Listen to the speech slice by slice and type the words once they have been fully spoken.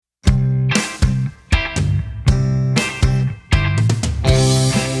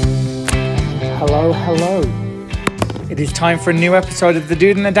Hello. It is time for a new episode of The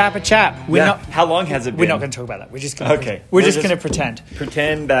Dude and the Dapper Chap. How long has it been? We're not going to talk about that. We're just going to Okay. We're just going to pretend.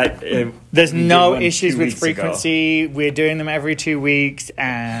 Pretend that There's we no did one issues 2 with weeks frequency. We're doing them every 2 weeks,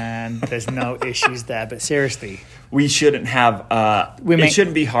 and there's no issues there. But seriously, We shouldn't have. It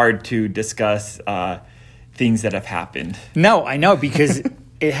shouldn't be hard to discuss things that have happened. no, I know because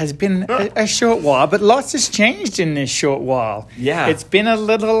it has been a short while, but lots has changed in this short while. Yeah. It's been a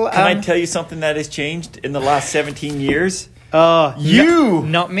little. Can I tell you something that has changed in the last 17 years? You,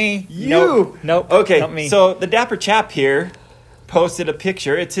 not me. You. Nope. Okay. Not me. So the Dapper Chap here posted a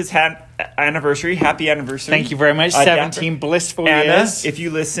picture. It's his anniversary. Happy anniversary. Thank you very much. 17 blissful Anna, years. if you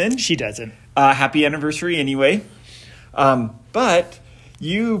listen. She doesn't. Happy anniversary anyway. But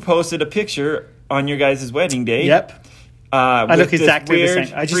you posted a picture on your guys' wedding day. Yep. I look exactly the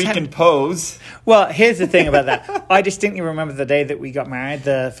same. I just freaking pose. Well, here's the thing about that. I distinctly remember the day that we got married,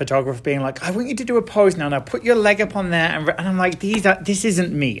 the photographer being like, I want you to do a pose now. Now put your leg up on there. And I'm like, this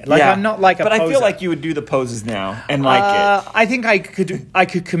isn't me. Like, Yeah. I'm not like a But poser. I feel like you would do the poses now and like it. I think I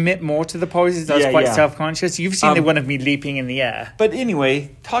could commit more to the poses. I was quite Yeah. self-conscious. You've seen the one of me leaping in the air. But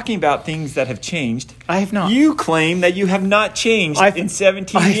anyway, talking about things that have changed. I have not. You claim that you have not changed in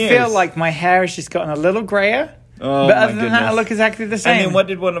 17 years. I feel like my hair has just gotten a little grayer. Oh, but my other than that, I goodness. look exactly the same. And then what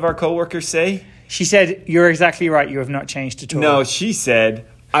did one of our coworkers say? She said, you're exactly right. You have not changed at all. No, she said,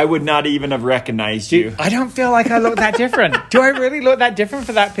 I would not even have recognized you. I don't feel like I look that different. Do I really look that different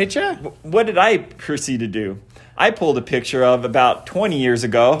for that picture? What did I proceed to do? I pulled a picture of about 20 years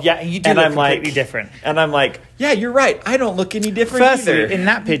ago. Yeah, and you do look completely different. And I'm like, yeah, you're right. I don't look any different Firstly, either. in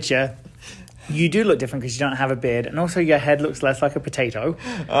that picture, you do look different because you don't have a beard, and also your head looks less like a potato.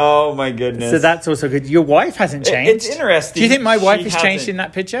 Oh, my goodness. So that's also good. Your wife hasn't changed. It's interesting. Do you think my wife She has changed hasn't. in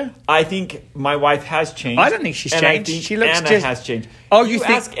that picture? I think my wife has changed. I don't think she's and changed. I think She looks Anna just- has changed. Oh, you think-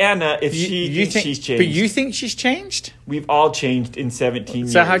 ask Anna if she thinks she's changed. But you think she's changed? We've all changed in 17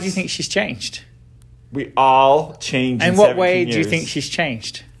 years. So how do you think she's changed? We all changed And in what 17 way years. do you think she's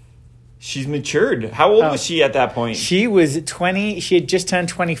changed? She's matured. How old was she at that point? She was 20. She had just turned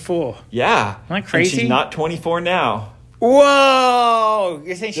 24. Yeah. Am I crazy? And she's not 24 now. Whoa!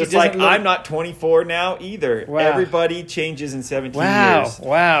 You're saying she Just doesn't like look... I'm not 24 now either. Wow. Everybody changes in 17 Wow! years.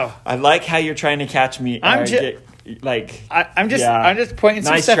 Wow! I like how you're trying to catch me. I'm I'm just pointing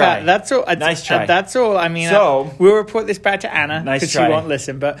some Nice stuff try. out. That's all. Nice try. That's all. I mean, So- we'll report this back to Anna Nice because she try. won't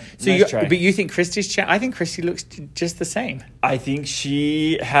listen. But Nice try. but you think Christy's changed? I think Christy looks just the same. I think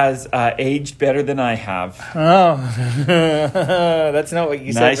she has aged better than I have. Oh, that's not what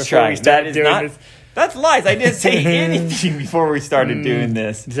you said Nice before try. we That started is doing not. this. That's lies. I didn't say anything before we started doing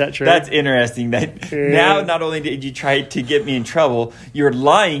this. Is that true? That's interesting. That now not only did you try to get me in trouble, you're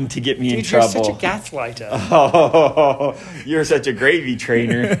lying to get me in Dude, you're trouble. such a gaslighter. Oh, you're such a gravy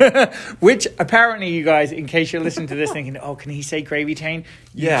trainer. Which apparently, you guys, in case you're listening to this thinking, oh, can he say gravy train?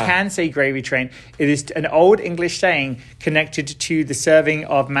 You Yeah. can say gravy train. It is an old English saying connected to the serving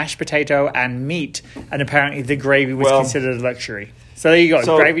of mashed potato and meat, and apparently the gravy was Well- considered a luxury. So there you go.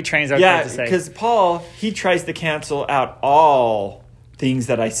 So, Gravy train's okay yeah, to say. because Paul, he tries to cancel out all things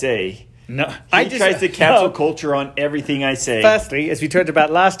that I say. No, He tries to cancel no. culture on everything I say. Firstly, as we talked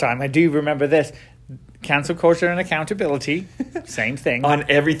about last time, I do remember this. Cancel culture and accountability, same thing. On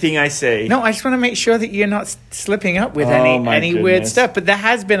everything I say. No, I just want to make sure that you're not slipping up with Oh, my any weird goodness. stuff. But there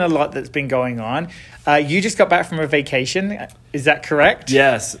has been a lot that's been going on. You just got back from a vacation. Is that correct?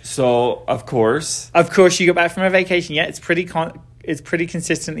 Yes. So, of course. Of course, you got back from a vacation. Yeah, it's pretty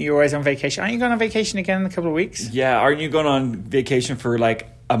consistent that you're always on vacation. Aren't you going on vacation again in a couple of weeks? Yeah. Aren't you going on vacation for like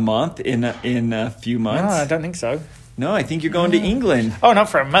a month in a few No, months? I don't think so. No, I think you're going to England. Oh, not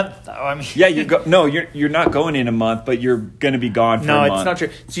for a month, though. I mean, Yeah, you're not going in a month, but you're going to be gone for a no, month. it's not true.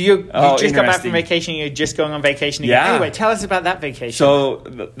 So you Oh, just got back from interesting. vacation. You're just going on vacation again. Yeah. Anyway, tell us about that vacation. So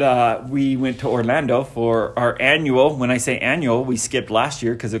we went to Orlando for our annual. When I say annual, we skipped last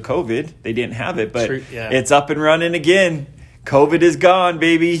year because of COVID. They didn't have it, but True, yeah. it's up and running again. COVID is gone,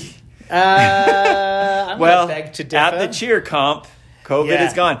 baby. I'm Well, gonna beg to differ. at the cheer comp, COVID Yeah.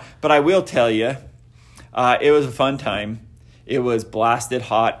 is gone. But I will tell you, it was a fun time. It was blasted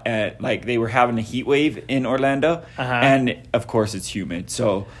hot, and like they were having a heat wave in Orlando, Uh-huh. and of course it's humid.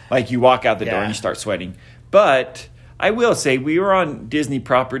 So like you walk out the door Yeah. and you start sweating. But I will say we were on Disney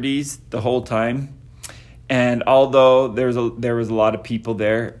properties the whole time, and although there was a lot of people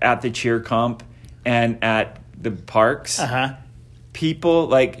there at the cheer comp and at the parks, people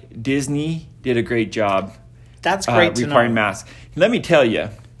like Disney did a great job. That's great to know. Requiring masks. Let me tell you,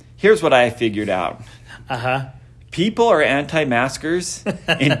 here's what I figured out. people are anti-maskers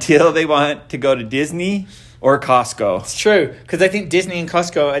until they want to go to Disney or Costco. It's true, because I think Disney and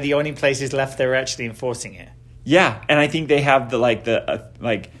Costco are the only places left that are actually enforcing it. Yeah, and I think they have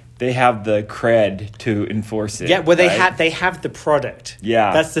they have the cred to enforce it. Yeah, well, right? they have the product.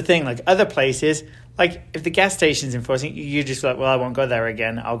 Yeah. That's the thing. Like other places, like if the gas station's enforcing it, you're just like, well, I won't go there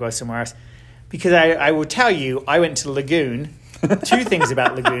again. I'll go somewhere else. Because I will tell you, I went to Lagoon. 2 things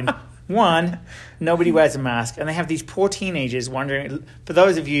about Lagoon. One, nobody wears a mask. And they have these poor teenagers wondering, for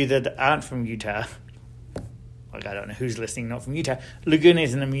those of you that aren't from Utah, like I don't know who's listening, not from Utah, Lagoon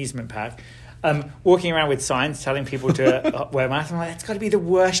is an amusement park. Walking around with signs telling people to wear masks. I'm like, that's got to be the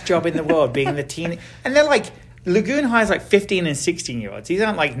worst job in the world, being the teen. And they're like, Lagoon hires like 15 and 16-year-olds. These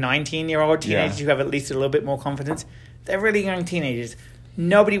aren't like 19-year-old teenagers who have at least a little bit more confidence. They're really young teenagers.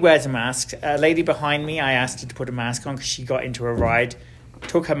 Nobody wears a mask. A lady behind me, I asked her to put a mask on because she got into a ride,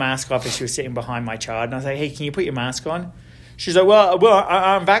 took her mask off as she was sitting behind my child. And I was like, hey, can you put your mask on? She's like, well,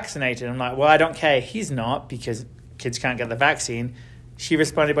 I'm vaccinated. I'm like, well, I don't care. He's not, because kids can't get the vaccine. She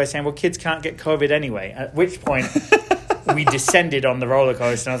responded by saying, well, kids can't get COVID anyway. At which point we descended on the roller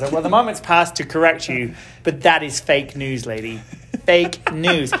coaster. And I was like, well, the moment's passed to correct you, but that is fake news, lady. Fake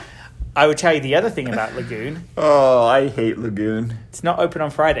news. I would tell you the other thing about Lagoon. Oh, I hate Lagoon. It's not open on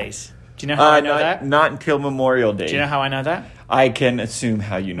Fridays. Do you know how I know that? Not until Memorial Day. Do you know how I know that? I can assume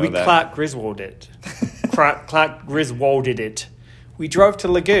how you know that. Clark Griswolded it. Clark Griswolded it. We drove to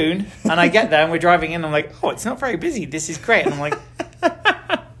Lagoon, and I get there, and we're driving in. I'm like, oh, it's not very busy. This is great. And I'm like,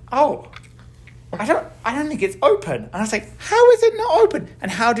 oh, I don't think it's open. And I was like, how is it not open? And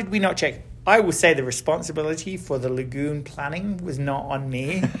how did we not check? I will say the responsibility for the Lagoon planning was not on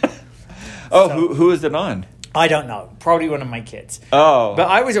me. Oh, so, who is it on? I don't know. Probably one of my kids. Oh. But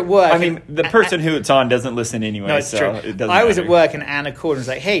I was at work. I mean, the person who it's on doesn't listen anyway. No, it's so true. It doesn't I was matter. at work and Anna called and was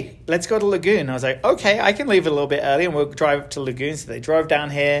like, hey, let's go to Lagoon. I was like, okay, I can leave a little bit early and we'll drive to Lagoon. So they drove down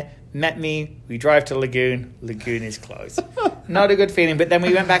here, met me. We drive to Lagoon. Lagoon is closed. Not a good feeling. But then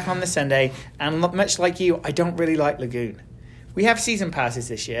we went back on the Sunday. And much like you, I don't really like Lagoon. We have season passes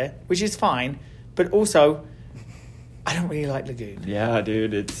this year, which is fine. But also, I don't really like Lagoon. Yeah,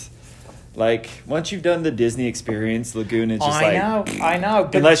 dude, it's like once you've done the Disney experience, Lagoon is just I know.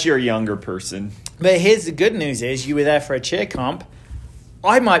 But, unless you're a younger person. But here's the good news is you were there for a cheer comp.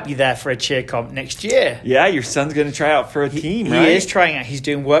 I might be there for a cheer comp next year. Yeah, your son's going to try out for a team, right? He is trying out. He's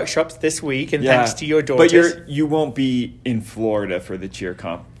doing workshops this week, and thanks to your daughters. But you won't be in Florida for the cheer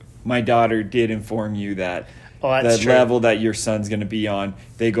comp. My daughter did inform you that the level that your son's going to be on,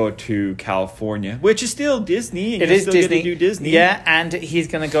 they go to California, which is still Disney. And it is still Disney. Get to do Disney. Yeah, and he's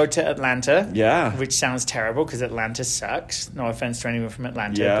going to go to Atlanta. Yeah. Which sounds terrible because Atlanta sucks. No offense to anyone from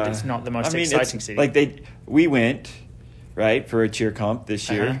Atlanta, but it's not the most exciting city. Like we went, right, for a cheer comp this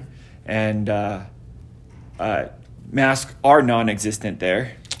year, and masks are non-existent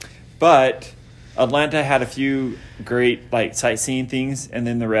there. But Atlanta had a few great like sightseeing things, and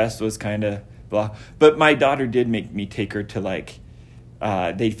then the rest was kind of blah. But my daughter did make me take her to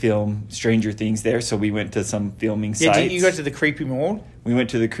they film Stranger Things there, so we went to some filming sites. Didn't you go to the Creepy Mall? We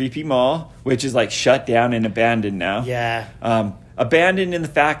went to the Creepy Mall, which is like shut down and abandoned now. Yeah. Abandoned in the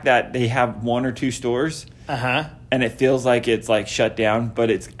fact that they have 1 or 2 stores. And it feels like it's like shut down, but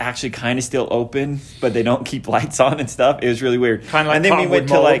it's actually kind of still open, but they don't keep lights on and stuff. It was really weird. Kind of like and then we went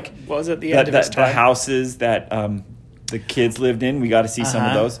to what was it the end of its time? The houses that the kids lived in. We got to see some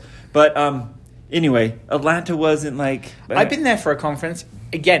of those. But anyway, Atlanta wasn't like... I've been there for a conference.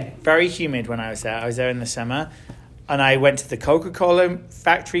 Again, very humid when I was there. I was there in the summer. And I went to the Coca-Cola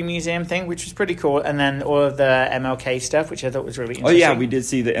factory museum thing, which was pretty cool. And then all of the MLK stuff, which I thought was really interesting. Oh, yeah, we did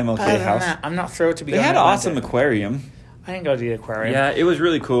see the MLK house. I'm not thrilled to be They had an awesome aquarium. I didn't go to the aquarium. Yeah, it was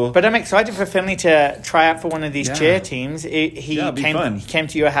really cool. But I'm excited for Finley to try out for one of these cheer teams. It'd be fun. He came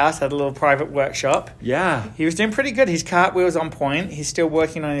to your house, had a little private workshop. Yeah. He was doing pretty good. His cartwheel's on point. He's still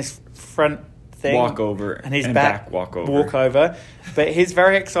working on his front thing. Walkover. And his back walkover. But he's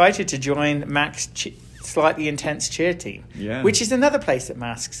very excited to join Mac's slightly intense cheer team. Yeah. Which is another place that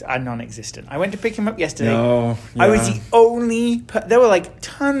masks are non-existent. I went to pick him up yesterday. No. Yeah. I was the only... there were like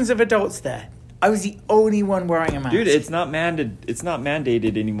tons of adults there. I was the only one wearing a mask. Dude, it's not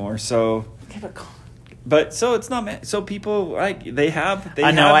mandated anymore. So, so it's not. So people like they have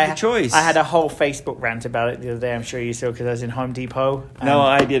the choice. I had a whole Facebook rant about it the other day. I'm sure you saw because I was in Home Depot. No,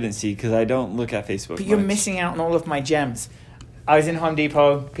 I didn't see because I don't look at Facebook. But you're missing out on all of my gems. I was in Home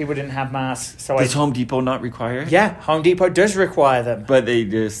Depot. People didn't have masks, so does Home Depot not require? Yeah, Home Depot does require them. But they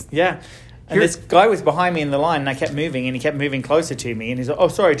just And this guy was behind me in the line, and I kept moving, and he kept moving closer to me. And he's like, oh,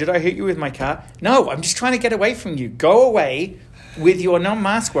 sorry, did I hit you with my car? No, I'm just trying to get away from you. Go away. with your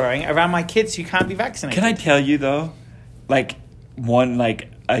non-mask wearing around my kids who can't be vaccinated. Can I tell you though, like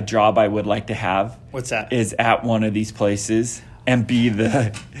a job I would like to have? What's that? Is at one of these places and be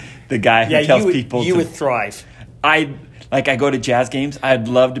the guy who tells people. You would thrive. I go to jazz games. I'd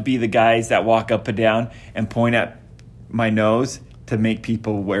love to be the guys that walk up and down and point at my nose to make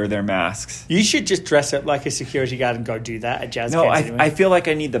people wear their masks. You should just dress up like a security guard and go do that at jazz No, games. I feel like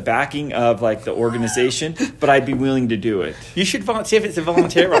I need the backing of like the organization, but I'd be willing to do it. You should see if it's a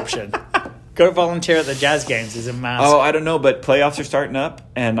volunteer option. Go volunteer at the jazz games as a mask. Oh, I don't know, but playoffs are starting up,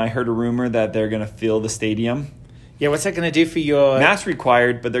 and I heard a rumor that they're going to fill the stadium. Yeah, what's that going to do for your... Mask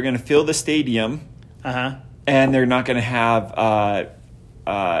required, but they're going to fill the stadium. Uh-huh. And they're not going to have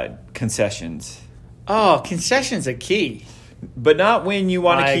concessions. Oh, concessions are key. But not when you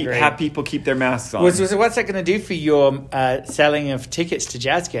want I to agree. have people keep their masks on. So what's that going to do for your selling of tickets to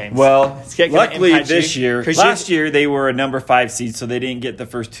jazz games? Well, gonna luckily impact this you? year, 'Cause last year they were a number 5 seed, so they didn't get the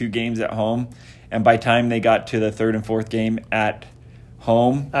first 2 games at home. And by the time they got to the 3rd and 4th game at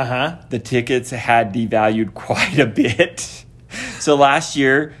home, the tickets had devalued quite a bit. So last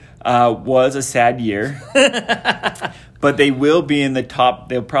year was a sad year. But they will be in the top.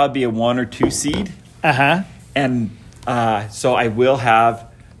 They'll probably be a 1 or 2 seed. And so I will have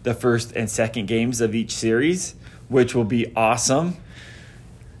the first and second games of each series, which will be awesome.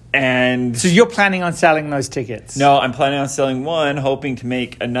 And so you're planning on selling those tickets? No, I'm planning on selling one, hoping to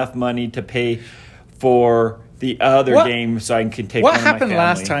make enough money to pay for the other game so I can take. What one of my happened family.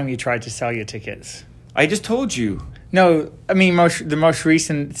 last time you tried to sell your tickets? I just told you. No, I mean the most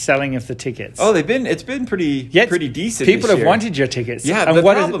recent selling of the tickets. Oh, it's been pretty decent. People this have year. wanted your tickets. Yeah, and the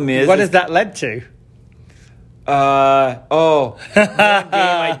what problem what has that led to? One game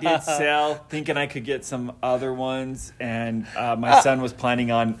I did sell, thinking I could get some other ones, and my son was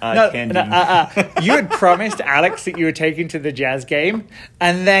planning on attending. You had promised Alex that you were taking to the jazz game,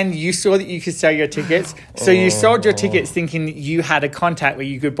 and then you saw that you could sell your tickets. So you sold your tickets thinking you had a contact where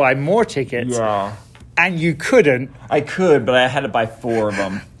you could buy more tickets. Yeah. And you couldn't. I could, but I had to buy 4 of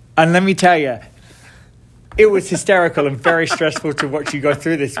them. And let me tell you, it was hysterical and very stressful to watch you go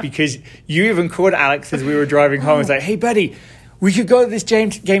through this, because you even called Alex as we were driving home. It's like, hey, buddy, we could go to this game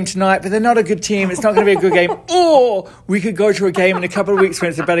tonight, but they're not a good team. It's not going to be a good game. Or we could go to a game in a couple of weeks when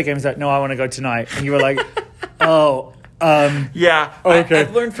it's a better game. He's like, no, I want to go tonight. And you were like, oh, yeah. Okay.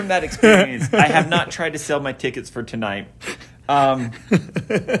 I've learned from that experience. I have not tried to sell my tickets for tonight. But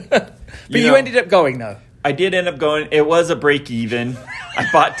you ended up going, though. I did end up going. It was a break even. I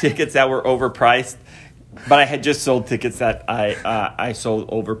bought tickets that were overpriced, but I had just sold tickets that I sold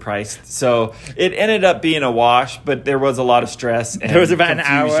overpriced. So it ended up being a wash, but there was a lot of stress. And there was about an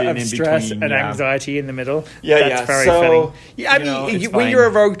hour confusion of stress between, and anxiety in the middle. Yeah, That's very so, funny. Yeah, I mean, when you're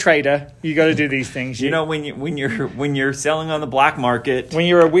a rogue trader, you got to do these things. When you're selling on the black market, when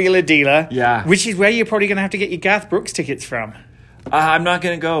you're a wheeler dealer, yeah, which is where you're probably going to have to get your Garth Brooks tickets from. I'm not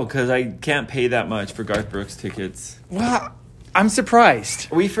going to go because I can't pay that much for Garth Brooks tickets. Well, I'm surprised.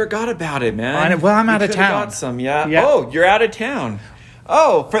 We forgot about it, man. I'm out of town. Got some, yeah. Oh, you're out of town.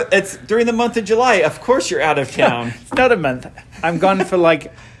 Oh, it's during the month of July. Of course you're out of town. It's not a month. I'm gone for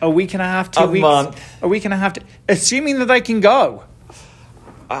like a week and a half, 2 weeks. Month. A week and a half. Assuming that I can go.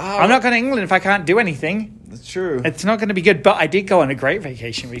 I'm not going to England if I can't do anything. That's true. It's not going to be good. But I did go on a great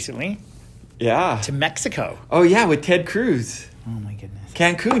vacation recently. Yeah. To Mexico. Oh, yeah, with Ted Cruz. Oh, my goodness.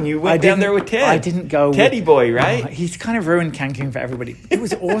 Cancun. You went down there with Ted. I didn't go. Teddy boy, right? He's kind of ruined Cancun for everybody. It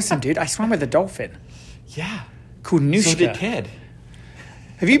was awesome, dude. I swam with a dolphin. Yeah. Called Nushka. So did Ted.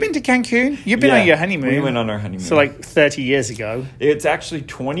 Have you been to Cancun? You've been on your honeymoon. We went on our honeymoon. So like 30 years ago. It's actually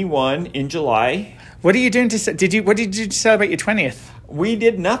 21 in July. What are you doing what did you do to celebrate your 20th? We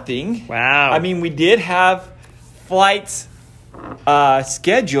did nothing. Wow. I mean, we did have flights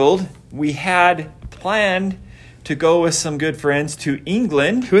scheduled. We had planned to go with some good friends to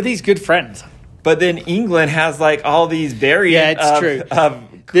England. Who are these good friends? But then England has like all these variants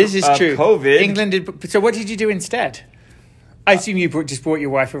This is true. COVID. England did. So what did you do instead? I assume you just bought your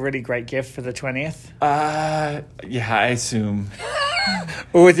wife a really great gift for the 20th? Yeah, I assume.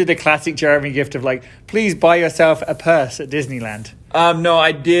 Or was it a classic Jeremy gift of like, please buy yourself a purse at Disneyland? No,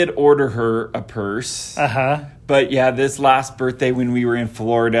 I did order her a purse. Uh-huh. But yeah, this last birthday when we were in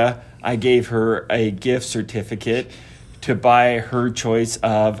Florida, I gave her a gift certificate to buy her choice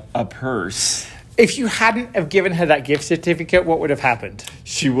of a purse. If you hadn't have given her that gift certificate, what would have happened?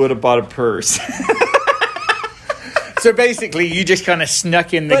 She would have bought a purse. So basically, you just kind of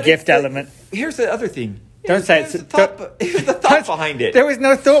snuck in the gift element. Here's the other thing. Don't say it. Here's the thought behind it. There was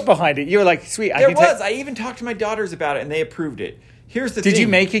no thought behind it. You were like, sweet. I even talked to my daughters about it, and they approved it. Here's the thing. Did you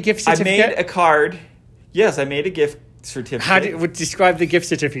make a gift certificate? I made a card. Yes, I made a gift certificate. would describe the gift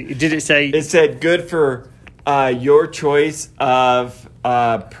certificate? Did it say? It said good for your choice of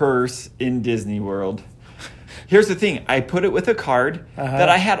purse in Disney World. Here's the thing. I put it with a card that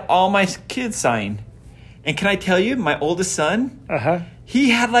I had all my kids sign. And can I tell you, my oldest son,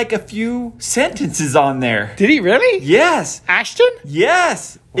 he had like a few sentences on there. Did he really? Yes. Ashton?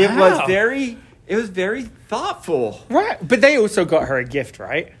 Yes. Wow. It was very thoughtful. Right. But they also got her a gift,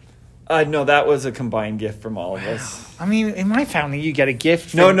 right? No, that was a combined gift from all of us. I mean, in my family, you get a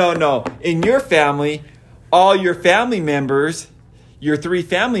gift. No. In your family, all your family members, your 3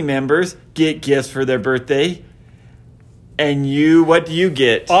 family members, get gifts for their birthday. And you, what do you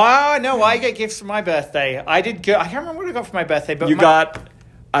get? Oh, no, I get gifts for my birthday. I can't remember what I got for my birthday, but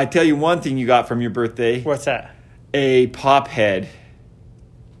I tell you one thing you got from your birthday. What's that? A pop head.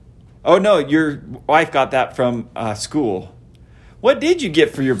 Oh, no, your wife got that from school. What did you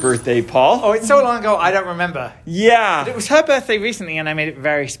get for your birthday, Paul? Oh, it's so long ago, I don't remember. Yeah. But it was her birthday recently, and I made it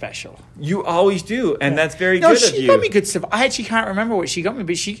very special. You always do, and that's very good of you. No, she got me good stuff. I actually can't remember what she got me,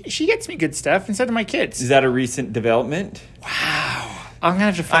 but she gets me good stuff, and so do my kids. Is that a recent development? Wow. I'm going to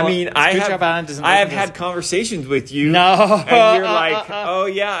have to follow. I mean, I have had conversations with you. No. And you're like, oh,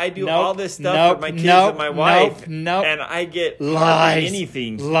 yeah, I do all this stuff for my kids and my wife. Nope. And I get hardly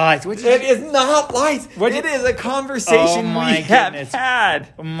anything. Lies. It is not lies. It is a conversation we have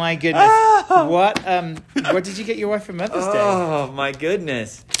had. Oh, my goodness. Oh. What did you get your wife for Mother's Day? Oh, my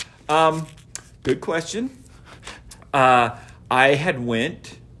goodness. Good question. I had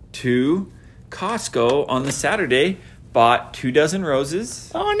went to Costco on the Saturday. Bought 2 dozen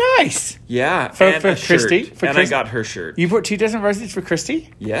roses. Oh, nice. Yeah. For a Christy. shirt. I got her shirt. You bought 2 dozen roses for Christy?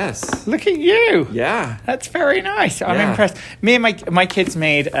 Yes. Look at you. Yeah. That's very nice. I'm impressed. Me and my kids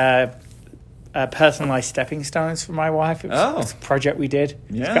made personalized stepping stones for my wife. It was a project we did.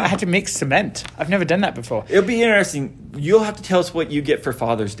 Yeah. I had to mix cement. I've never done that before. It'll be interesting. You'll have to tell us what you get for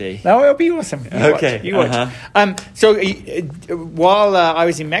Father's Day. No, it'll be awesome. You watch. So while I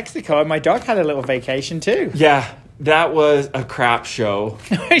was in Mexico, my dog had a little vacation too. Yeah. That was a crap show.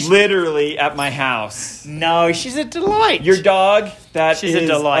 Literally at my house. No, she's a delight. Your dog, she's a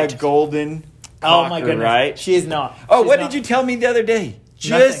delight. A golden cocker, oh my goodness. Right? She is not. Oh, what did you tell me the other day?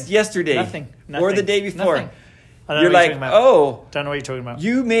 Just yesterday. Nothing. Or the day before. Nothing. I don't You're know what like, you're talking about. oh. Don't know what you're talking about.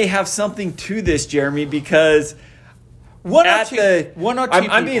 You may have something to this, Jeremy, because one or two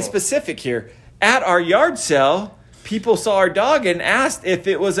I'm being specific here. At our yard sale, people saw our dog and asked if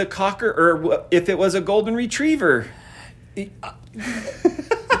it was a cocker or if it was a golden retriever.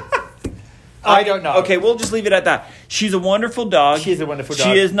 I don't know. Okay, we'll just leave it at that. She's a wonderful dog. She's a wonderful dog.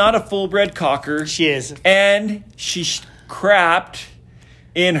 She is not a full-bred cocker. She is. And she crapped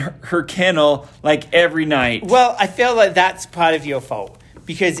in her kennel like every night. Well, I feel like that's part of your fault.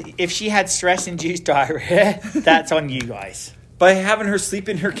 Because if she had stress-induced diarrhea, that's on you guys. By having her sleep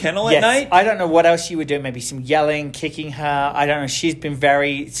in her kennel at night? I don't know what else she would do. Maybe some yelling, kicking her. I don't know. She's been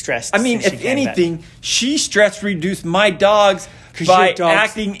very stressed. I mean, if anything, she stress-reduced my dogs by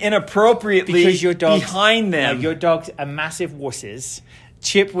acting inappropriately behind them. No, your dogs are massive wusses.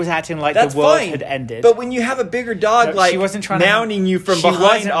 Chip was acting like the world had ended. But when you have a bigger dog she wasn't mounting you from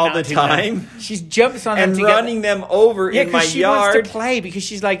behind all the time. She jumps on them and running them over in my yard. She wants to play because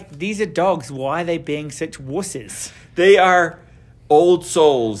she's like, these are dogs. Why are they being such wusses? They are old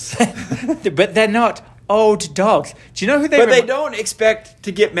souls. But they're not old dogs. Do you know who they But they don't expect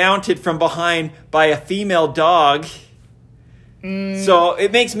to get mounted from behind by a female dog. So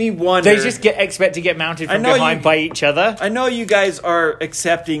it makes me wonder. They just expect to get mounted from behind by each other. I know you guys are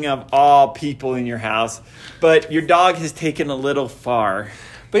accepting of all people in your house, but your dog has taken a little far.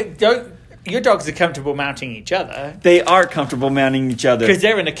 But your dogs are comfortable mounting each other. They are comfortable mounting each other. Because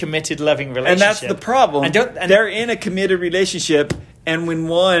they're in a committed, loving relationship. And that's the problem. They're in a committed relationship, and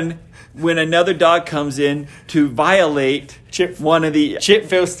when another dog comes in to violate Chip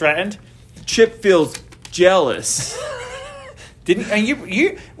feels threatened. Chip feels jealous. And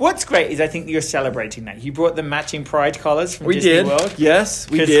you? What's great is I think you're celebrating that. You brought the matching pride collars from Disney World. Yes,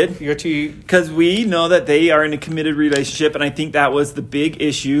 we did. You're two because we know that they are in a committed relationship, and I think that was the big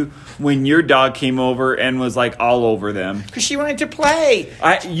issue when your dog came over and was like all over them. Because she wanted to play.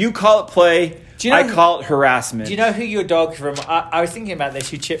 You call it play. I call it harassment. Do you know who your dog from? I was thinking about this.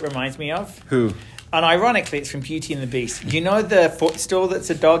 Who Chip reminds me of? Who? And ironically, it's from Beauty and the Beast. You know the footstool that's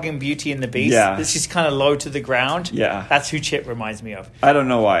a dog in Beauty and the Beast? Yeah. That's just kind of low to the ground? Yeah. That's who Chip reminds me of. I don't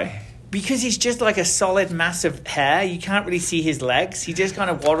know why. Because he's just like a solid mass of hair. You can't really see his legs. He just kind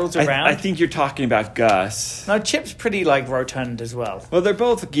of waddles around. I think you're talking about Gus. No, Chip's pretty rotund as well. Well, they're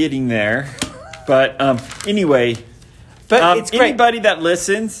both getting there. But anyway, But it's great. Anybody that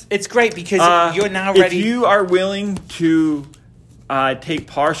listens, It's great because you're now ready. If you are willing to take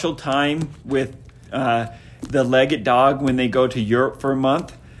partial time with the Leggett dog when they go to Europe for a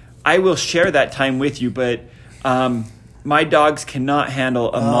month, I will share that time with you. But my dogs cannot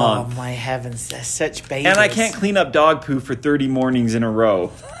handle a month. Oh, my heavens. They're such babies. And I can't clean up dog poo for 30 mornings in a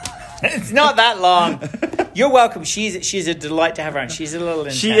row. It's not that long. You're welcome. She's a delight to have around. She's a little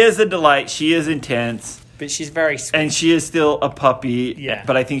intense. She is a delight. She is intense. But she's very sweet. And she is still a puppy. Yeah.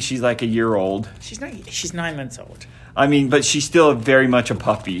 But I think she's like a year old. She's 9 months old. I mean, but she's still very much a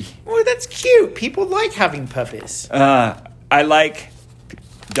puppy. Oh, that's cute. People like having puppies. I like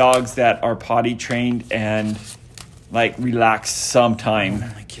dogs that are potty trained and like relax sometime.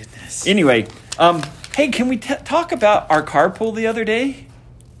 Oh my goodness. Anyway, hey, can we talk about our carpool the other day?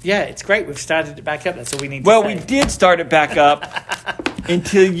 Yeah, it's great. We've started it back up. That's all we need to Well, say. we did start it back up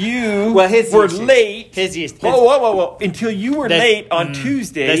until you here's the were issue. late. Here's the issue. Whoa. Until you were There's- late on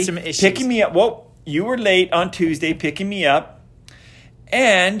Tuesday there's some issues. picking me up. Whoa, you were late on Tuesday picking me up.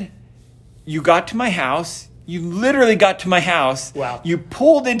 And you got to my house. You literally got to my house. Wow. You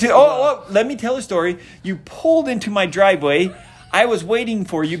pulled into... let me tell a story. You pulled into my driveway. I was waiting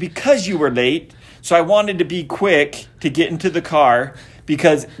for you because you were late. So I wanted to be quick to get into the car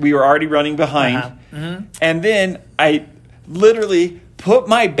because we were already running behind. Uh-huh. Mm-hmm. And then I literally put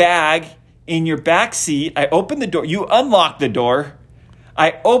my bag in your back seat. I opened the door. You unlocked the door.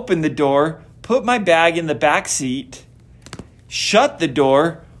 I opened the door, put my bag in the back seat, shut the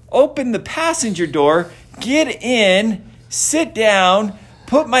door, open the passenger door, get in, sit down,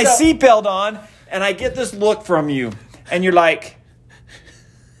 put my seatbelt on, and I get this look from you. And you're like,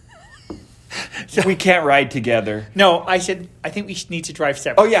 we can't ride together. No, I said, I think we need to drive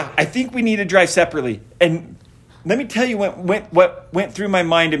separately. Oh, yeah, I think we need to drive separately. And let me tell you what went through my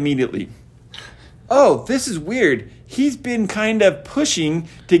mind immediately. Oh, this is weird. He's been kind of pushing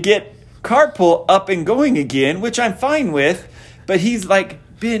to get carpool up and going again, which I'm fine with. But he's like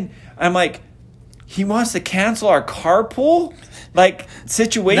I'm like, he wants to cancel our carpool like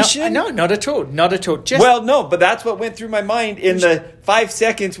situation? No, not at all. Not at all. Well, no, but that's what went through my mind in the 5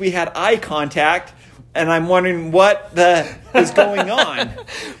 seconds we had eye contact, and I'm wondering what is going on.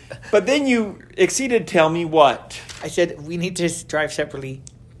 But then you exceeded to tell me what? I said, we need to drive separately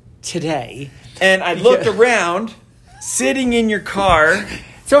today. And I looked around, sitting in your car,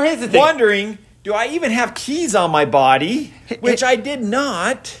 So here's the thing. wondering, do I even have keys on my body? Which I did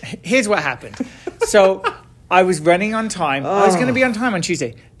not. Here's what happened. So I was running on time. I was going to be on time on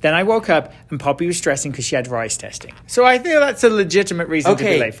Tuesday. Then I woke up and Poppy was stressing because she had rise testing. So I feel that's a legitimate reason to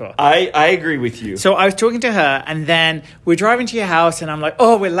be late for. I agree with you. So I was talking to her, and then we're driving to your house, and I'm like,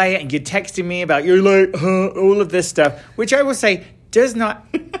 oh, we're late, and you're texting me about you're late, all of this stuff, which I will say does not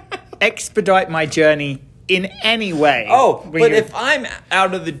expedite my journey in any way. Oh, but if I'm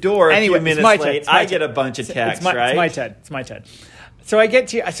out of the door a few minutes late, I get a bunch of texts, right? It's my turn. So I get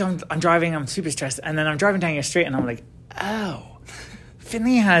to, so I'm driving, I'm super stressed, and then I'm driving down your street, and I'm like, oh,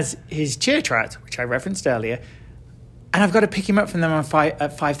 Finley has his cheer trots, which I referenced earlier, and I've got to pick him up from them at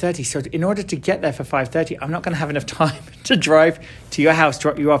 5:30. So in order to get there for 5:30, I'm not going to have enough time to drive to your house,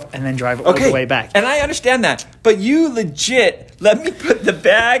 drop you off, and then drive all the way back. And I understand that, but you legit let me put the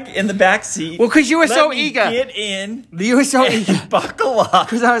bag in the back seat. Well, because you were so let me eager. Get in. You were so eager. Buckle up.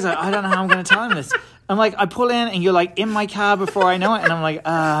 Because I was like, I don't know how I'm going to tell him this. I'm like, I pull in and you're like in my car before I know it. And I'm like,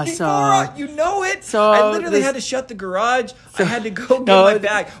 You know it. So I literally had to shut the garage. I had to go get my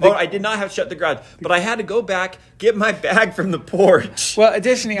bag. I did not have to shut the garage. But I had to go back, get my bag from the porch. Well,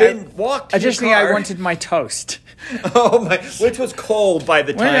 additionally, I wanted my toast. Oh my, which was cold by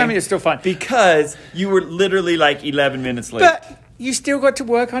the time. Well, I mean, it's still fine. Because you were literally like 11 minutes late. But you still got to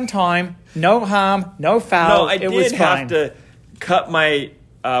work on time. No harm, no foul. No, I did have to cut my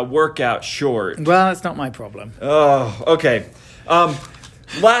workout short. Well, that's not my problem. Oh, okay.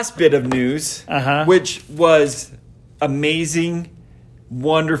 Last bit of news, which was amazing,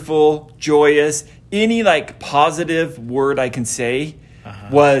 wonderful, joyous. Any like positive word I can say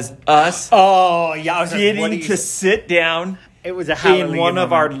was us. Oh, yeah. I was getting to sit down. It was a hallelujah in one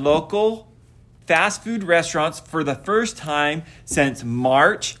of our moment. local fast food restaurants for the first time since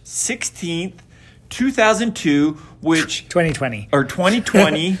March 16th, 2002, which 2020 or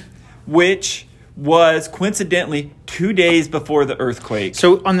 2020, which was coincidentally 2 days before the earthquake.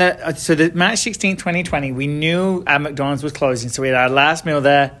 So on the March 16th, 2020, we knew our McDonald's was closing. So we had our last meal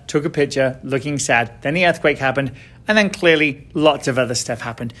there, took a picture, looking sad. Then the earthquake happened, and then clearly lots of other stuff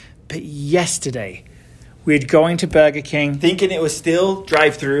happened. But yesterday We'd going to Burger King. Thinking it was still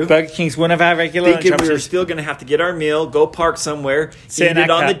drive-through. Burger King's one of our regular Thinking lunch we were options. still going to have to get our meal, go park somewhere, Sit eat in it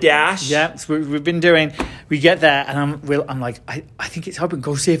our on the car. dash. Yeah, that's what we've been doing. We get there, and I'm like, I think it's open.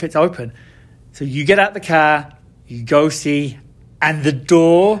 Go see if it's open. So you get out the car, you go see, and the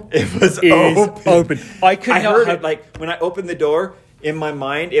door It was is open. I could I not heard have, it, like, when I opened the door, in my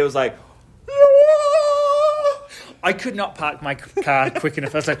mind, it was like... I could not park my car quick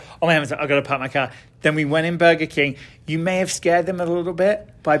enough. I was like, oh my heavens, I've got to park my car. Then we went in Burger King. You may have scared them a little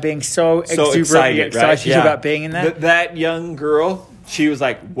bit by being so exuberantly excited right? Yeah. about being in there. That young girl, she was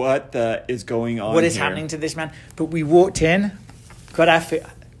like, what the is going on What is here? happening to this man? But we walked in, got our food.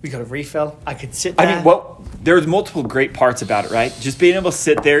 We got a refill. I could sit there. I mean, there's multiple great parts about it, right? Just being able to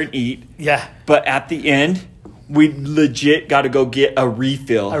sit there and eat. Yeah. But at the end, we legit got to go get a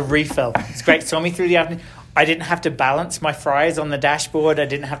refill. A refill. It's great. Saw me through the afternoon. I didn't have to balance my fries on the dashboard. I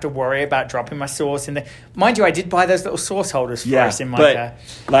didn't have to worry about dropping my sauce in there. Mind you, I did buy those little sauce holders for us in my car.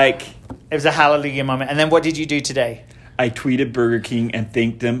 Like, It was a hallelujah moment. And then what did you do today? I tweeted Burger King and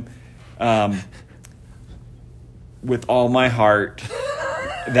thanked them with all my heart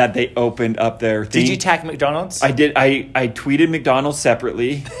that they opened up their thing. Did you tag McDonald's? I did. I tweeted McDonald's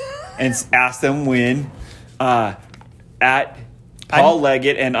separately and asked them when at Paul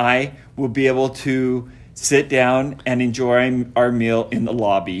Leggett and I will be able to sit down and enjoy our meal in the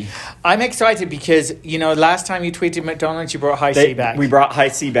lobby. I'm excited because, last time you tweeted McDonald's, you brought High C back. We brought High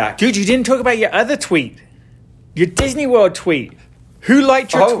C back. Dude, you didn't talk about your other tweet. Your Disney World tweet. Who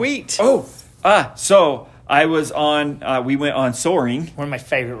liked your tweet? So I was on, we went on Soaring. One of my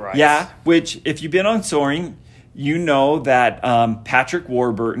favorite rides. Yeah, which if you've been on Soaring, you know that Patrick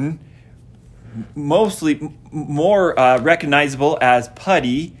Warburton, more recognizable as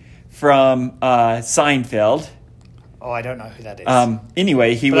Putty from Seinfeld. Oh, I don't know who that is.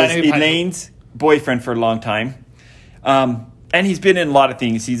 Anyway, he But I was know who Elaine's boyfriend for a long time. And he's been in a lot of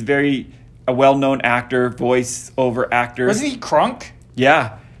things. He's a well-known actor, voice-over actor. Wasn't he Kronk?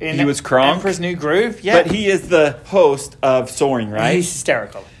 Yeah, he was Kronk. Emperor's New Groove? Yeah. But he is the host of Soaring, right? He's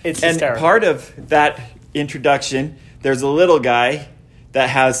hysterical. It's And hysterical. part of that introduction, there's a little guy that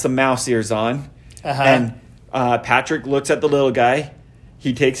has some mouse ears on. Uh-huh. And Patrick looks at the little guy.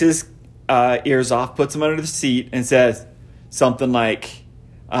 He takes his ears off, puts them under the seat, and says something like,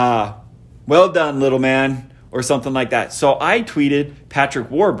 well done, little man, or something like that. So I tweeted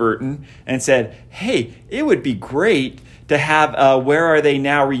Patrick Warburton and said, hey, it would be great to have a Where Are They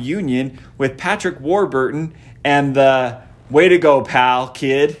Now reunion with Patrick Warburton and the Way to Go, pal,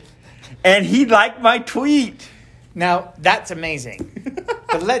 kid. And he liked my tweet. Now, that's amazing.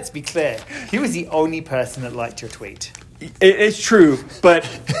 But let's be clear. He was the only person that liked your tweet. It's true, but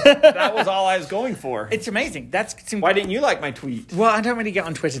that was all I was going for. It's amazing. Why didn't you like my tweet? Well, I don't really get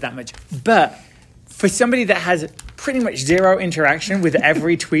on Twitter that much. But for somebody that has pretty much zero interaction with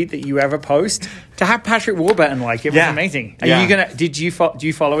every tweet that you ever post, to have Patrick Warburton like it was amazing. Are you gonna? Do you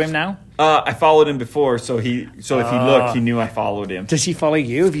follow him now? I followed him before, so if he looked, he knew I followed him. Does he follow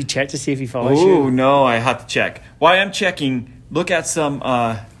you? Have you checked to see if he follows Oh you? no, I have to check. While I'm checking, look at some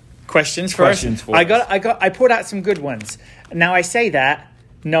Questions for Questions us? for I pulled out some good ones. Now I say that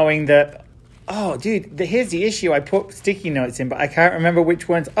knowing that. Oh, dude, here's the issue. I put sticky notes in, but I can't remember which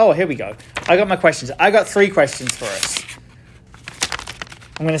ones. Oh, here we go. I got my questions. I got 3 questions for us.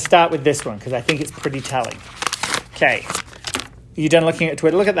 I'm going to start with this one because I think it's pretty telling. Okay. Are you done looking at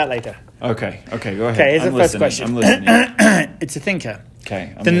Twitter? Look at that later. Okay, go ahead. Okay, here's the first question. I'm listening. It's a thinker.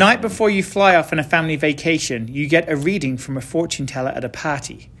 Okay. The night before you fly off on a family vacation, you get a reading from a fortune teller at a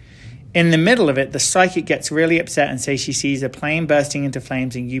party. In the middle of it, the psychic gets really upset and says she sees a plane bursting into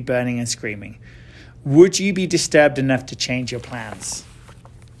flames and you burning and screaming. Would you be disturbed enough to change your plans?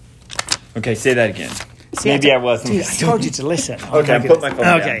 Okay, say that again. See, Maybe I wasn't. Dude, I told you to listen. Okay, I'm putting my phone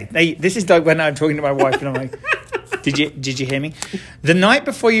down. Okay, now, this is like when I'm talking to my wife and I'm like, did you hear me? The night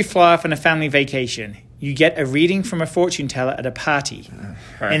before you fly off on a family vacation, you get a reading from a fortune teller at a party.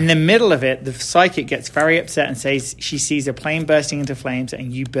 Right. In the middle of it, the psychic gets very upset and says she sees a plane bursting into flames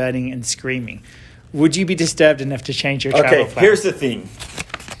and you burning and screaming. Would you be disturbed enough to change your travel plans?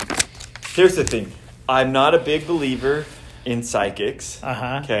 Here's the thing. I'm not a big believer in psychics.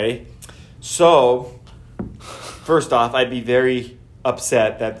 Uh-huh. Okay. So, first off, I'd be very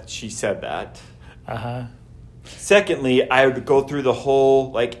upset that she said that. Uh-huh. Secondly, I would go through the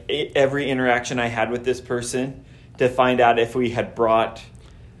whole, every interaction I had with this person to find out if we had brought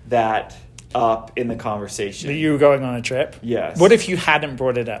that up in the conversation. That you were going on a trip? Yes. What if you hadn't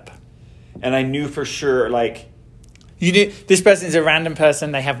brought it up? And I knew for sure, You knew this person's a random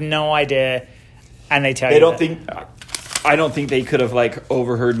person, they have no idea, and they tell you they don't that. think... I don't think they could have like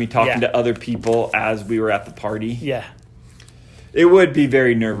overheard me talking Yeah. to other people as we were at the party. Yeah. It would be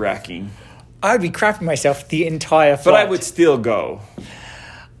very nerve-wracking. I would be crapping myself the entire But flight. I would still go.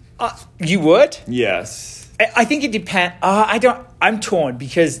 You would? Yes. I think it depends. I'm torn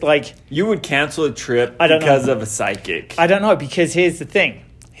because, like, You would cancel a trip I don't know. because of a psychic. I don't know, because here's the thing.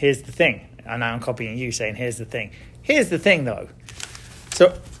 And now I'm copying you saying, here's the thing. Here's the thing, though.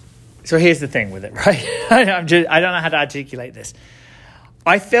 So here's the thing with it, right? I don't know how to articulate this.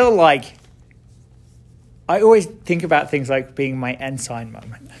 I feel like I always think about things like being my Ensign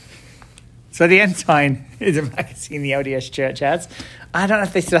moment. So the Ensign is a magazine the LDS Church has. I don't know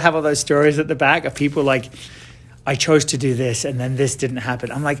if they still have all those stories at the back of people like, I chose to do this and then this didn't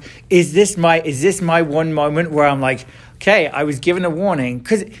happen. I'm like, is this my one moment where I'm like, okay, I was given a warning?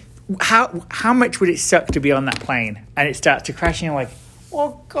 Because how much would it suck to be on that plane and it starts to crash and you're like,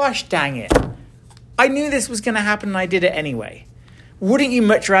 oh gosh dang it. I knew this was going to happen and I did it anyway. Wouldn't you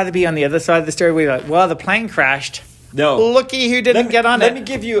much rather be on the other side of the story where you're like, well, the plane crashed. No. Looky who didn't get on it. Let me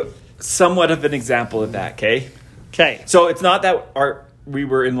give you somewhat of an example of that, okay? Okay. So it's not that we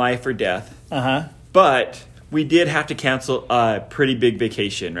were in life or death, Uh-huh. but we did have to cancel a pretty big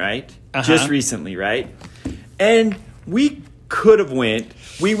vacation, right? Uh-huh. Just recently, right? And we could have went.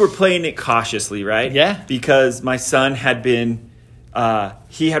 We were playing it cautiously, right? Yeah. Because my son had been,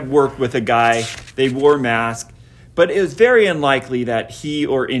 he had worked with a guy. They wore masks. But it was very unlikely that he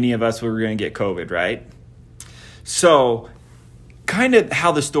or any of us were going to get COVID, right? So kind of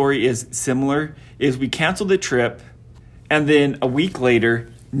how the story is similar is we canceled the trip, and then a week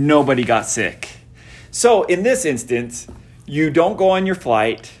later, nobody got sick. So in this instance, you don't go on your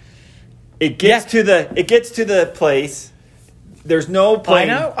flight. It gets to the place. There's no plane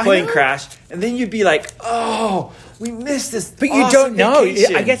I know. crash, and then you'd be like, "Oh, we missed this." But you awesome don't know.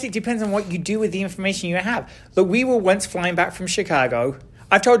 vacation." I guess it depends on what you do with the information you have. But we were once flying back from Chicago.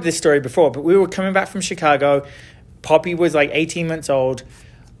 I've told this story before, but we were coming back from Chicago. Poppy was like 18 months old.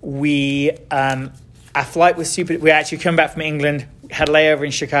 Our flight was super. We actually come back from England, had a layover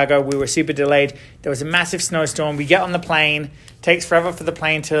in Chicago. We were super delayed. There was a massive snowstorm. We get on the plane. Takes forever for the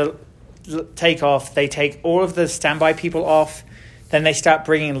plane to take off. They take all of the standby people off. Then they start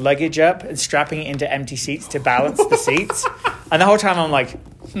bringing luggage up and strapping it into empty seats to balance the seats. And the whole time I'm like,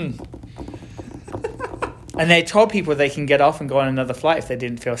 And they told people they can get off and go on another flight if they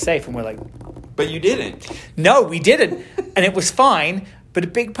didn't feel safe. And we're like, But you didn't. no, we didn't. And it was fine. But a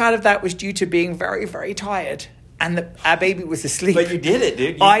big part of that was due to being very, very tired. And our baby was asleep. But you did it,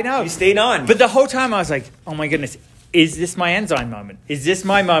 dude. I know. You stayed on. But the whole time I was like, oh my goodness, is this my Ensign moment? Is this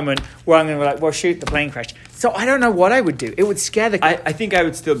my moment where I'm going to be like, well, shoot, the plane crashed? So I don't know what I would do. It would scare the... I think I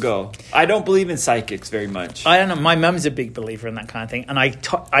would still go. I don't believe in psychics very much. I don't know. My mum's a big believer in that kind of thing. And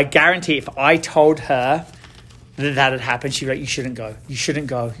I guarantee if I told her that had happened, she'd be like, you shouldn't go. You shouldn't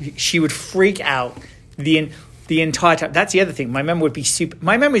go. She would freak out the entire time. That's the other thing. My mum would be super...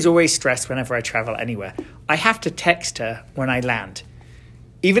 My mum is always stressed whenever I travel anywhere. I have to text her when I land.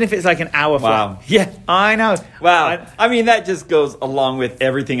 Even if it's like an hour flight. Wow. Yeah, I know. Wow. I mean, that just goes along with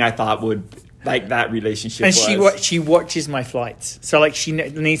everything I thought would, like, that relationship And was. she watches my flights. So, like, she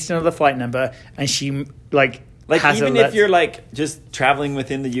needs to know the flight number. And she, Like, has even alerts. if you're, like, just traveling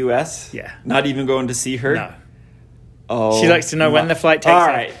within the U.S.? Yeah. Not even going to see her? No. Oh. She likes to know when the flight takes All off,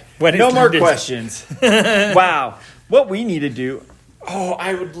 right. when it's No more landed. questions. Wow. What we need to do... Oh,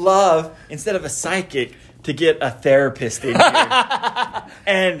 I would love, instead of a psychic, to get a therapist in here.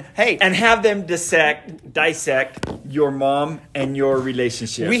 and have them dissect your mom and your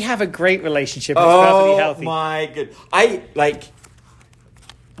relationship. We have a great relationship. It's perfectly Oh healthy. my good!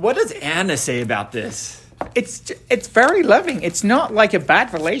 What does Anna say about this? It's very loving. It's not like a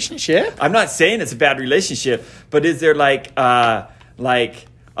bad relationship. I'm not saying it's a bad relationship, but is there like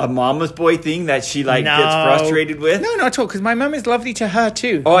a mama's boy thing that she gets frustrated with? No, not at all. Because my mum is lovely to her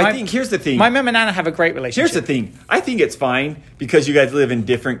too. Oh, I think here's the thing. My mum and Anna have a great relationship. Here's the thing. I think it's fine because you guys live in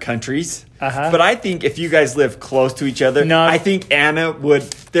different countries. Uh-huh. But I think if you guys live close to each other, No. I think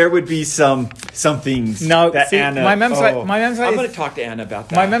there would be some things. No, that see, Anna. my mum's like I'm going to talk to Anna about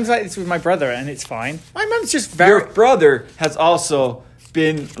that. My mum's like this with my brother, and it's fine. My mum's just Your very. brother has also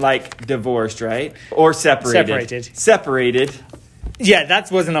been like divorced, right? Or separated. Separated. Yeah, that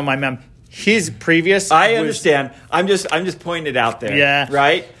wasn't on my mum. His previous. I was- understand. I'm just pointing it out there. Yeah.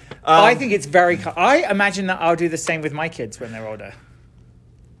 Right. I think it's very. I imagine that I'll do the same with my kids when they're older.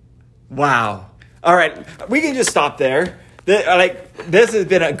 Wow. All right, we can just stop there. This has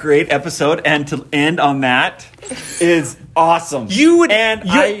been a great episode, and to end on that is awesome.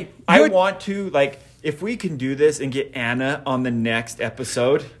 I want to if we can do this and get Anna on the next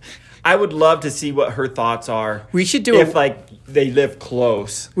episode. I would love to see what her thoughts are. We should do if like they live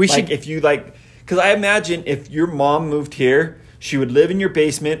close. We like, should if you like, because I imagine if your mom moved here, she would live in your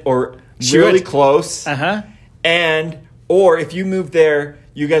basement or really close. And or if you moved there,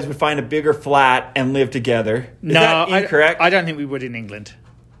 you guys would find a bigger flat and live together. Is that incorrect? I don't think we would in England.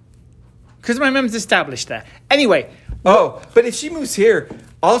 Because my mum's established there. Anyway. Oh, but if she moves here,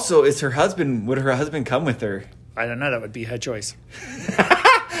 also, would her husband come with her? I don't know. That would be her choice.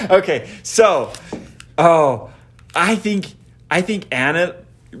 Okay, so, I think Anna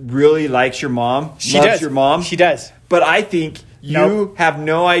really likes your mom. She loves does. Your mom. She does. But I think you have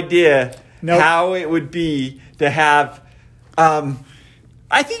no idea how it would be to have.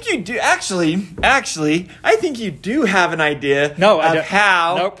 I think you do actually. I think you do have an idea. I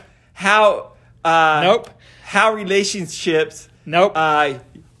don't. How. How relationships. I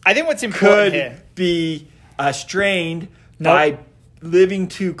think what's important here could be strained by living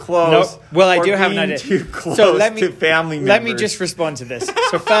too close. Well, I do have an idea. Too close to family members. Let me just respond to this.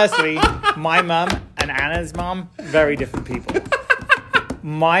 So, firstly, my mum and Anna's mum, very different people.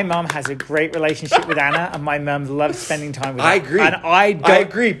 My mum has a great relationship with Anna, and my mum loves spending time with her. I agree. And I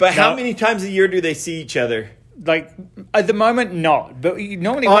agree. But how many times a year do they see each other? Like, at the moment, not. But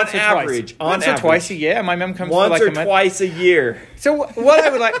normally on once or average, twice. Once or twice a year. My mum comes once for like or twice a year. So what I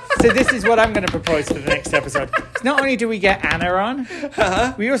would like... So this is what I'm going to propose for the next episode. Not only do we get Anna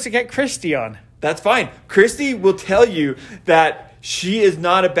on, we also get Christy on. That's fine. Christy will tell you that she is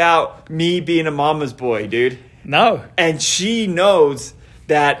not about me being a mama's boy, dude. No. And she knows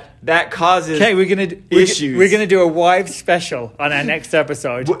that causes issues. We're gonna do a wives special on our next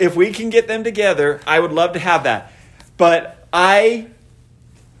episode. If we can get them together, I would love to have that. But I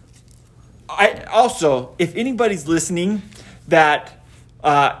also, if anybody's listening, that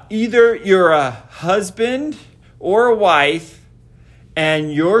either you're a husband or a wife,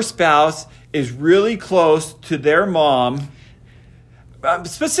 and your spouse is really close to their mom.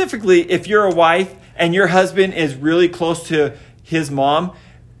 Specifically, if you're a wife and your husband is really close to his mom,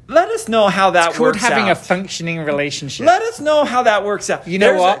 let us know how that works out. It's called having a functioning relationship. Let us know how that works out. You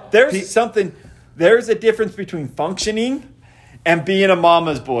know what? There's a difference between functioning and being a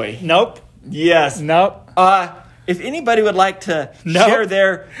mama's boy. Nope. Yes. Nope. If anybody would like to share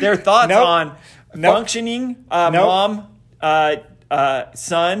their thoughts on functioning mom,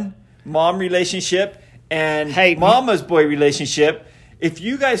 son, mom relationship and mama's boy relationship, if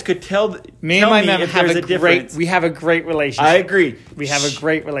you guys could tell me and my mom have a difference. We have a great relationship. I agree. We have a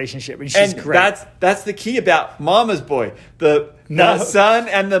great relationship, and she's great. That's the key about mama's boy. The son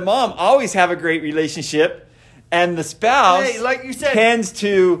and the mom always have a great relationship, and the spouse, like you said, tends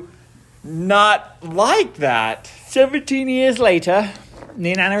to not like that. 17 years later,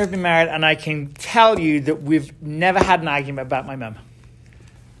 me and Anna have been married, and I can tell you that we've never had an argument about my mum.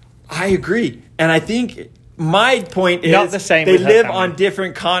 I agree, and I think. My point is, not the same. They live on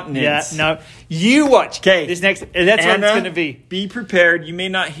different continents. Yeah, no. You watch. Okay, this next. That's Anna, what it's going to be. Be prepared. You may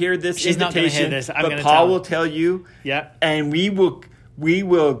not hear this. She's not going to hear this. But Paul will tell you. Yeah. And we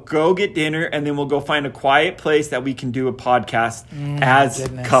will go get dinner, and then we'll go find a quiet place that we can do a podcast as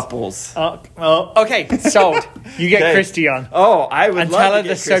couples. Well, okay, sold. You get Christy on. Oh, I would love to get Christy. And tell her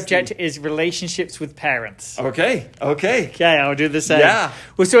the subject is relationships with parents. Okay. Okay, I'll do the same. Yeah.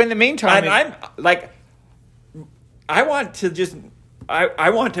 Well, so in the meantime, and I'm like. I want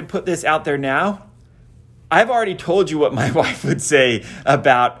to put this out there now. I've already told you what my wife would say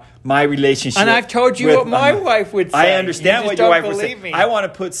about my relationship. And I've told you what my wife would say. I understand what your wife would say. I want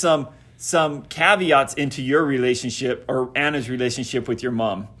to put some caveats into your relationship or Anna's relationship with your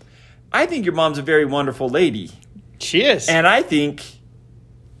mom. I think your mom's a very wonderful lady. She is. And I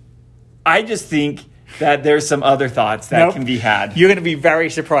just think that there's some other thoughts that can be had. You're going to be very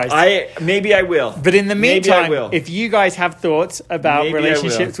surprised. Maybe I will. But in the meantime, if you guys have thoughts about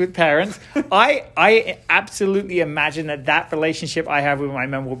relationships with parents, I absolutely imagine that relationship I have with my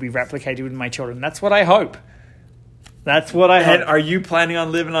mum will be replicated with my children. That's what I hope. That's what I hope. And are you planning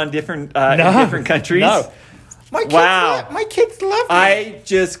on living on different in different countries? No. My kids love me. I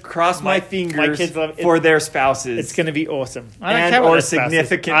just cross my fingers for their spouses. It's going to be awesome. Or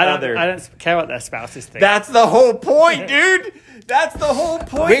significant other. I don't care what their spouses think. That's the whole point, dude. That's the whole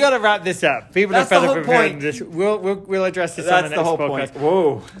point. We got to wrap this up. People are fed up with hearing this. We'll address this on the next podcast. Point.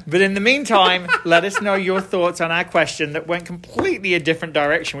 Whoa. But in the meantime, let us know your thoughts on our question that went completely a different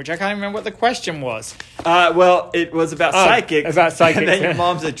direction, which I can't remember what the question was. Well, it was about psychics. About psychics. And then your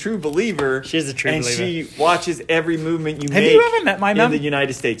mom's a true believer. She's a true believer. And she watches every movement you make. Have you ever met my mom? In the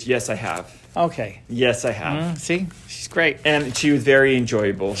United States. Yes, I have. Okay. Yes, I have. See? She's great. And she was very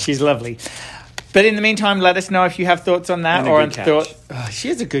enjoyable. She's lovely. But in the meantime, let us know if you have thoughts on that And a or good on catch. thought. Oh, she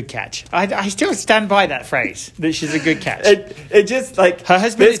is a good catch. I still stand by that phrase that she's a good catch. It just like Her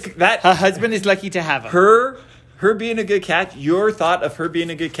husband that her husband is lucky to have her. her being a good catch. Your thought of her being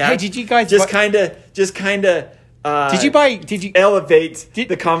a good catch. Hey, did you guys just buy- kind of Did you elevates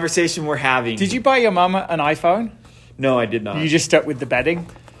the conversation we're having? did you buy your mama an iPhone? No, I did not. You just stuck with the bedding.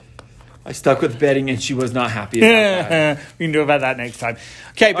 I stuck with betting, and she was not happy about that. We can do about that next time.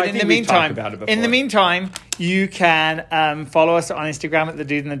 Okay, but I in the think we've talked meantime, about it before. in the meantime, you can follow us on Instagram at the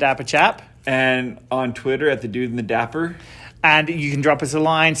Dude and the Dapper Chap, And on Twitter at the Dude and the Dapper. and you can drop us a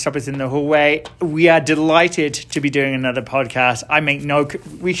line, stop us in the hallway. We are delighted to be doing another podcast.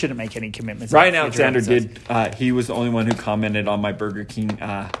 We shouldn't make any commitments. Ryan on future Alexander episodes. did. He was the only one who commented on my Burger King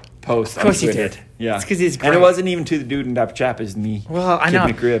post. Of course on he Twitter. did. Yeah, It's 'cause he's and great. it wasn't even to the Dude and Dapper Chap. It's me. Well, I Kid know.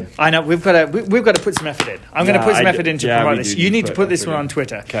 McRib. I know. We've got to put some effort in. I'm going to Yeah, put some I effort do. in to Yeah, promote we this. do You need need to to put put this effort one in. on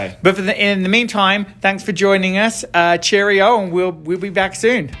Twitter. Okay. But in the meantime, thanks for joining us. Cheerio, and we'll be back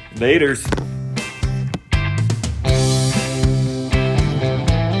soon. Laters.